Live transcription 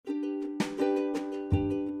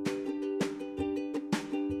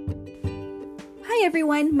Hi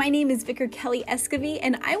everyone, my name is Vicar Kelly Escovy,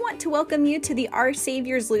 and I want to welcome you to the Our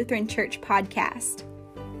Saviors Lutheran Church podcast.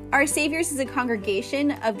 Our Saviors is a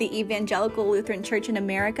congregation of the Evangelical Lutheran Church in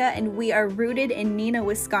America, and we are rooted in Neenah,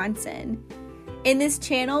 Wisconsin. In this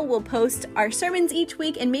channel, we'll post our sermons each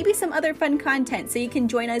week and maybe some other fun content, so you can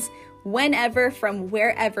join us whenever from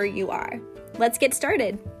wherever you are. Let's get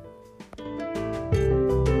started.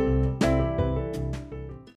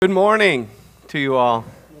 Good morning to you all.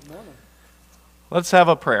 Let's have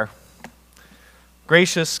a prayer.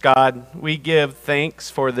 Gracious God, we give thanks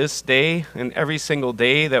for this day and every single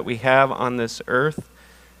day that we have on this earth.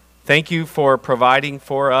 Thank you for providing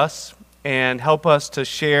for us and help us to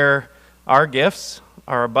share our gifts,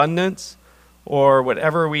 our abundance, or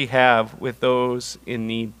whatever we have with those in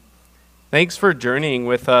need. Thanks for journeying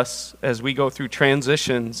with us as we go through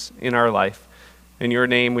transitions in our life. In your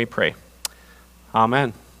name we pray.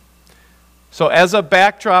 Amen. So as a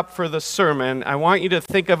backdrop for the sermon, I want you to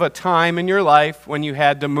think of a time in your life when you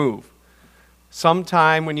had to move. Some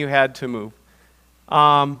time when you had to move.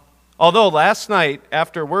 Although last night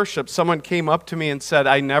after worship, someone came up to me and said,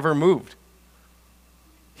 I never moved.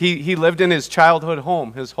 He lived in his childhood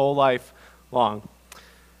home his whole life long.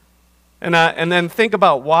 And then think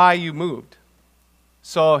about why you moved.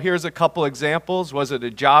 So here's a couple examples. Was it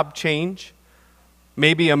a job change?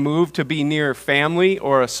 Maybe a move to be near family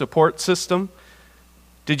or a support system?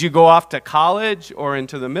 Did you go off to college or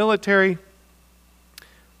into the military?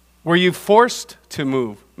 Were you forced to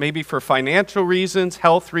move? Maybe for financial reasons,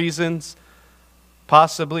 health reasons,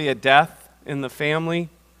 possibly a death in the family,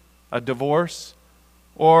 a divorce,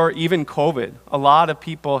 or even COVID. A lot of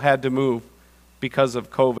people had to move because of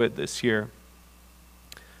COVID this year.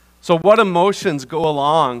 So what emotions go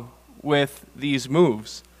along with these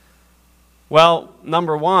moves? Well,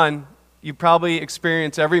 number one, you probably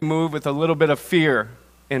experience every move with a little bit of fear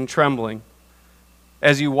and trembling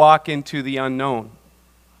as you walk into the unknown.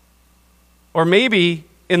 Or maybe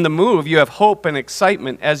in the move, you have hope and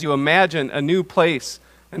excitement as you imagine a new place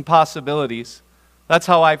and possibilities. That's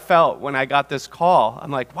how I felt when I got this call.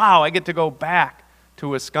 I'm like, wow, I get to go back to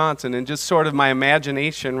Wisconsin, and just sort of my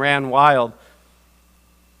imagination ran wild.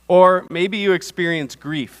 Or maybe you experience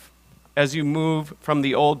grief as you move from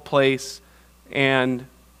the old place and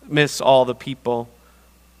miss all the people.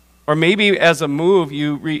 Or maybe as a move,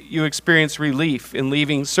 you experience relief in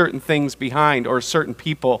leaving certain things behind or certain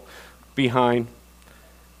people behind.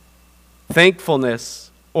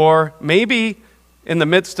 Thankfulness. Or maybe in the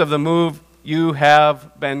midst of the move, you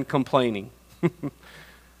have been complaining.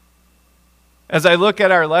 As I look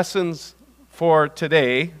at our lessons for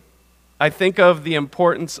today, I think of the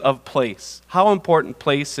importance of place. How important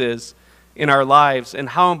place is in our lives, and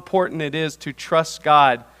how important it is to trust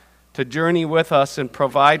God to journey with us and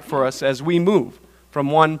provide for us as we move from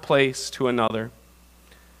one place to another.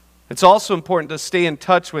 It's also important to stay in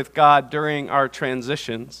touch with God during our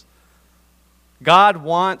transitions. God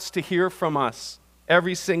wants to hear from us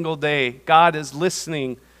every single day. God is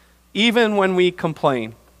listening even when we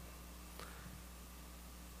complain.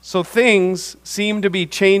 So things seem to be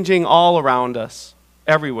changing all around us,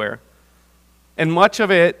 everywhere. And much of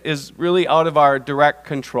it is really out of our direct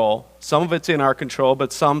control. Some of it's in our control,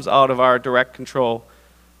 but some's out of our direct control,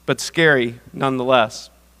 but scary nonetheless.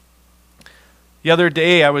 The other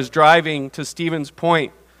day, I was driving to Stevens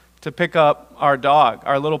Point to pick up our dog,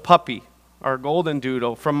 our little puppy, our golden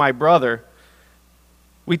doodle, from my brother.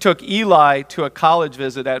 We took Eli to a college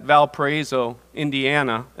visit at Valparaiso,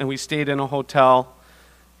 Indiana, and we stayed in a hotel.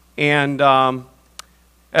 And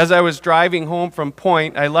as I was driving home from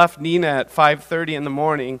Point, I left Neenah at 5:30 in the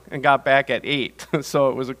morning and got back at 8, so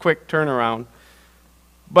it was a quick turnaround.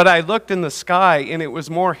 But I looked in the sky, and it was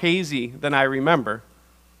more hazy than I remember.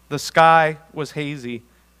 The sky was hazy.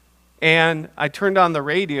 And I turned on the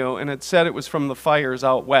radio, and it said it was from the fires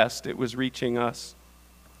out west. It was reaching us.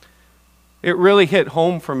 It really hit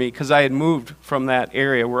home for me because I had moved from that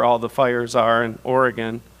area where all the fires are in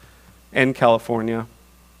Oregon and California.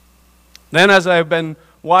 Then as I've been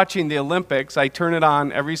watching the Olympics, I turn it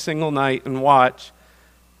on every single night and watch.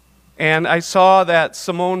 And I saw that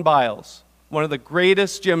Simone Biles, one of the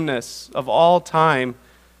greatest gymnasts of all time,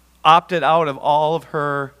 opted out of all of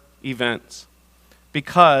her events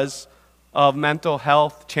because of mental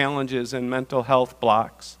health challenges and mental health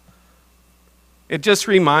blocks. It just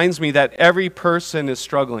reminds me that every person is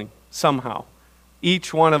struggling somehow.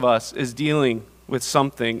 Each one of us is dealing with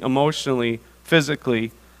something emotionally,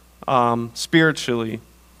 physically, spiritually,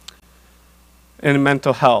 and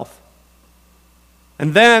mental health.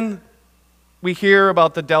 And then we hear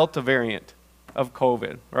about the Delta variant of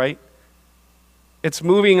COVID, right? It's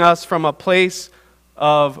moving us from a place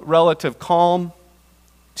of relative calm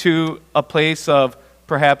to a place of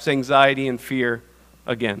perhaps anxiety and fear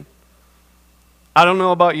again. I don't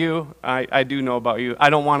know about you. I do know about you. I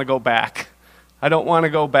don't want to go back. I don't want to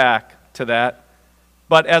go back to that.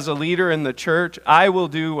 But as a leader in the church, I will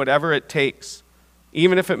do whatever it takes,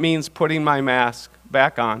 even if it means putting my mask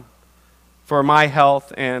back on, for my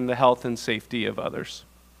health and the health and safety of others.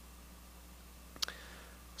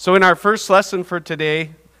 So in our first lesson for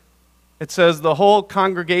today, it says the whole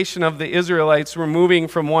congregation of the Israelites were moving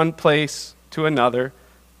from one place to another.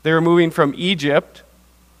 They were moving from Egypt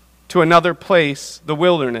to another place, the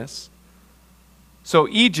wilderness. So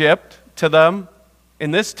Egypt, to them,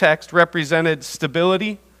 in this text, represented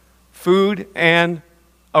stability, food, and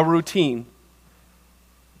a routine.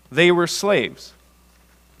 They were slaves.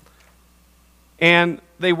 And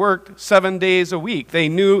they worked 7 days a week. They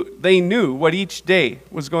knew what each day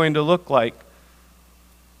was going to look like.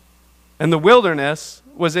 And the wilderness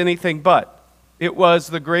was anything but. It was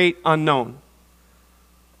the great unknown.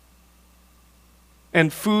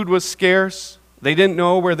 And food was scarce. They didn't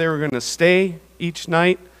know where they were going to stay each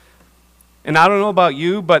night. And I don't know about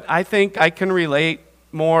you, but I think I can relate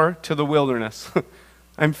more to the wilderness.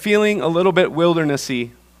 I'm feeling a little bit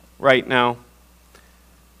wildernessy right now.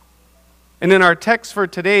 And in our text for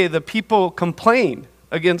today, the people complained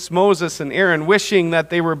against Moses and Aaron, wishing that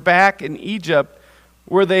they were back in Egypt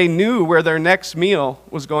where they knew where their next meal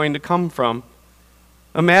was going to come from.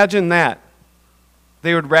 Imagine that.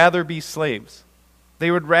 They would rather be slaves. They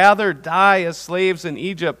would rather die as slaves in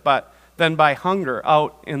Egypt than by hunger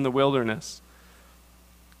out in the wilderness.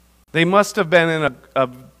 They must have been in a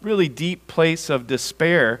really deep place of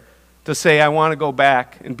despair to say, I want to go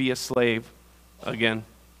back and be a slave again.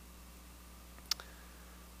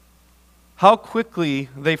 How quickly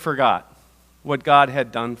they forgot what God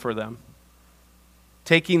had done for them,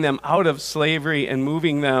 taking them out of slavery and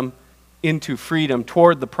moving them into freedom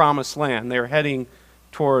toward the promised land. They were heading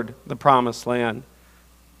toward the promised land.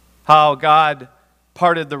 How God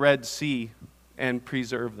parted the Red Sea and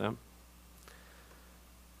preserved them.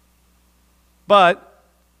 But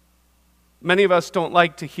many of us don't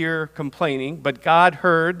like to hear complaining, but God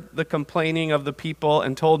heard the complaining of the people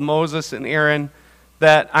and told Moses and Aaron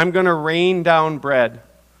that I'm going to rain down bread,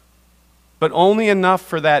 but only enough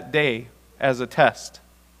for that day as a test.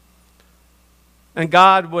 And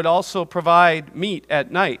God would also provide meat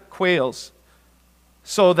at night, quails,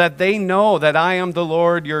 so that they know that I am the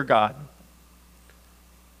Lord your God.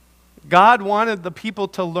 God wanted the people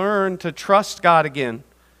to learn to trust God again.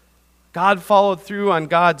 God followed through on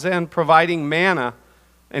God's end, providing manna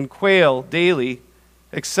and quail daily,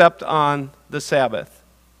 except on the Sabbath.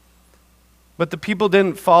 But the people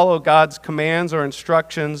didn't follow God's commands or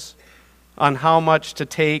instructions on how much to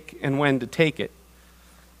take and when to take it.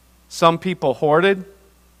 Some people hoarded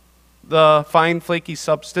the fine, flaky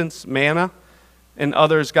substance, manna, and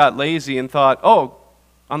others got lazy and thought, oh,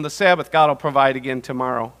 on the Sabbath, God will provide again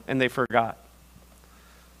tomorrow, and they forgot.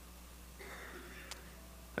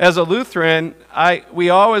 As a Lutheran, we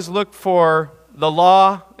always look for the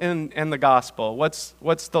law and the gospel. What's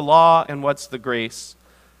the law and what's the grace?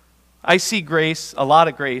 I see grace, a lot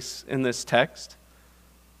of grace in this text.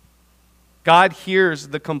 God hears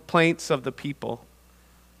the complaints of the people.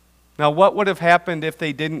 Now, what would have happened if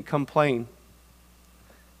they didn't complain?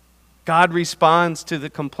 God responds to the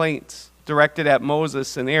complaints directed at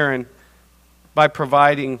Moses and Aaron by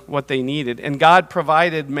providing what they needed. And God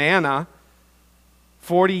provided manna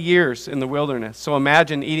 40 years in the wilderness. So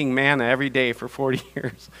imagine eating manna every day for 40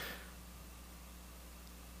 years.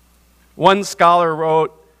 One scholar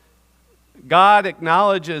wrote, God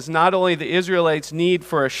acknowledges not only the Israelites' need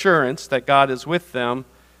for assurance that God is with them,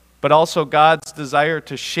 but also God's desire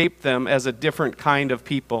to shape them as a different kind of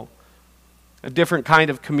people, a different kind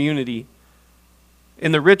of community.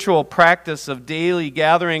 In the ritual practice of daily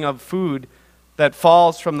gathering of food that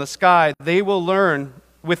falls from the sky, they will learn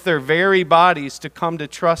with their very bodies to come to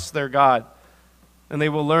trust their God. And they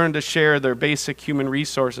will learn to share their basic human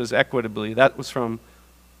resources equitably. That was from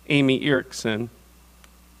Amy Erickson.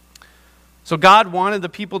 So God wanted the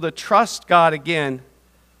people to trust God again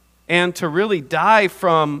and to really die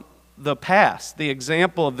from the past, the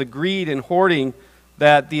example of the greed and hoarding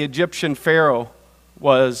that the Egyptian Pharaoh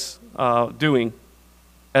was doing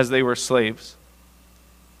as they were slaves.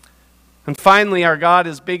 And finally, our God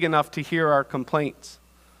is big enough to hear our complaints.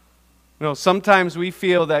 You know, sometimes we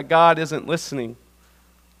feel that God isn't listening,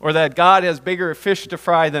 or that God has bigger fish to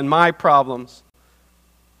fry than my problems.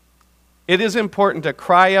 It is important to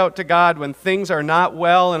cry out to God when things are not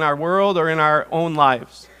well in our world or in our own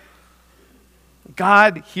lives.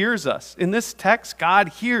 God hears us. In this text, God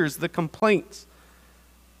hears the complaints.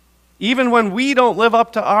 Even when we don't live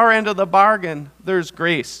up to our end of the bargain, there's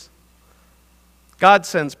grace. God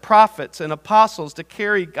sends prophets and apostles to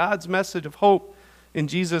carry God's message of hope in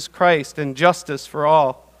Jesus Christ and justice for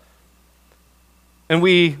all. And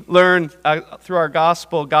we learn through our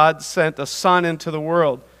gospel, God sent a Son into the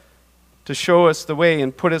world to show us the way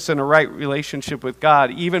and put us in a right relationship with God,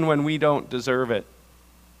 even when we don't deserve it.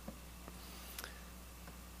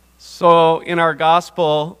 So in our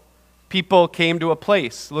gospel, people came to a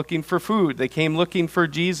place looking for food. They came looking for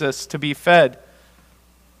Jesus to be fed.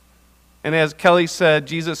 And as Kelly said,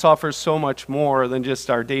 Jesus offers so much more than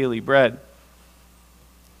just our daily bread.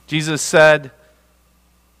 Jesus said,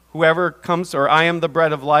 whoever comes, or I am the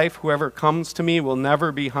bread of life, whoever comes to me will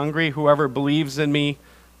never be hungry. Whoever believes in me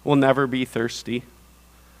will never be thirsty.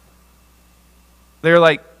 They're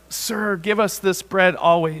like, sir, give us this bread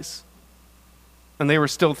always. And they were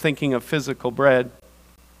still thinking of physical bread.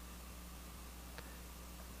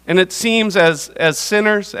 And it seems as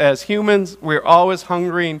sinners, as humans, we're always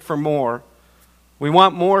hungering for more. We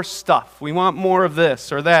want more stuff. We want more of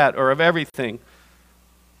this or that or of everything.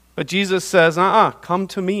 But Jesus says, come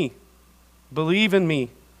to me. Believe in me.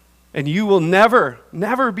 And you will never,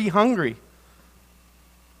 never be hungry.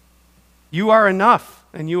 You are enough,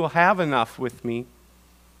 and you will have enough with me.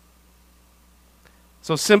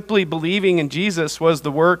 So simply believing in Jesus was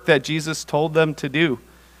the work that Jesus told them to do.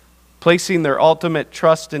 Placing their ultimate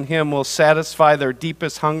trust in Him will satisfy their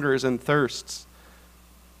deepest hungers and thirsts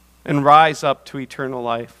and rise up to eternal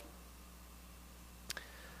life.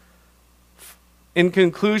 In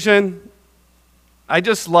conclusion, I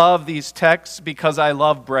just love these texts because I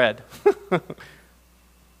love bread.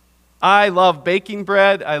 I love baking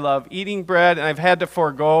bread. I love eating bread. And I've had to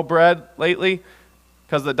forego bread lately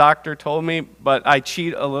because the doctor told me, but I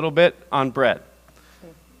cheat a little bit on bread.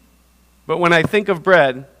 But when I think of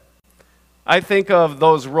bread, I think of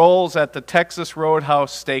those rolls at the Texas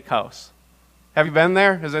Roadhouse Steakhouse. Have you been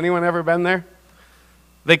there? Has anyone ever been there?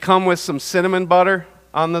 They come with some cinnamon butter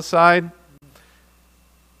on the side.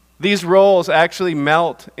 These rolls actually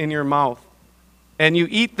melt in your mouth. And you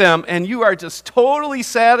eat them, and you are just totally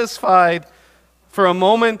satisfied for a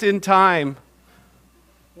moment in time.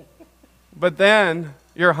 But then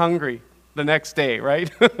you're hungry the next day,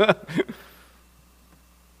 right?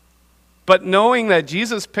 But knowing that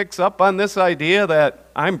Jesus picks up on this idea that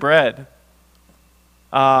I'm bread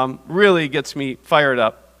really gets me fired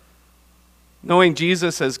up. Knowing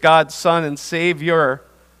Jesus as God's Son and Savior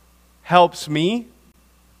helps me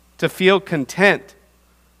to feel content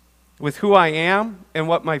with who I am and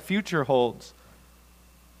what my future holds.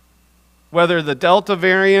 Whether the Delta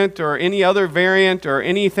variant or any other variant or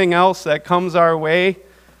anything else that comes our way,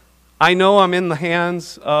 I know I'm in the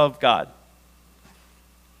hands of God.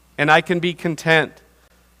 And I can be content.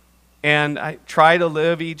 And I try to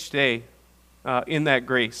live each day in that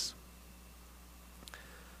grace.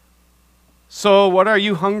 So what are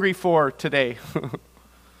you hungry for today?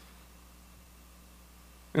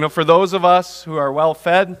 For those of us who are well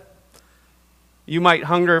fed, you might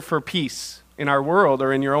hunger for peace in our world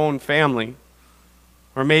or in your own family.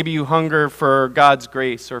 Or maybe you hunger for God's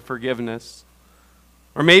grace or forgiveness.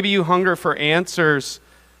 Or maybe you hunger for answers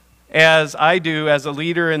as I do as a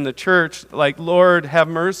leader in the church, like, Lord, have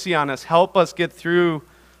mercy on us. Help us get through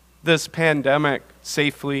this pandemic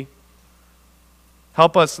safely.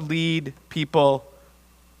 Help us lead people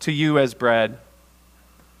to you as bread.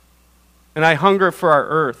 And I hunger for our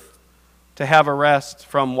earth to have a rest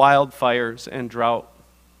from wildfires and drought.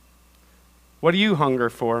 What do you hunger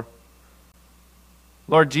for?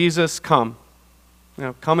 Lord Jesus, come.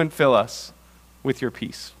 Come and fill us with your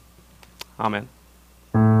peace. Amen.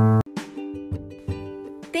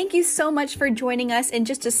 Thank you so much for joining us in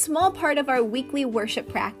just a small part of our weekly worship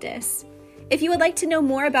practice. If you would like to know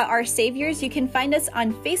more about Our Saviors, you can find us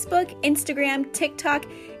on Facebook, Instagram, TikTok,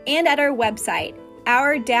 and at our website,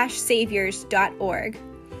 our-saviors.org.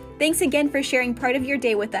 Thanks again for sharing part of your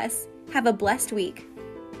day with us. Have a blessed week.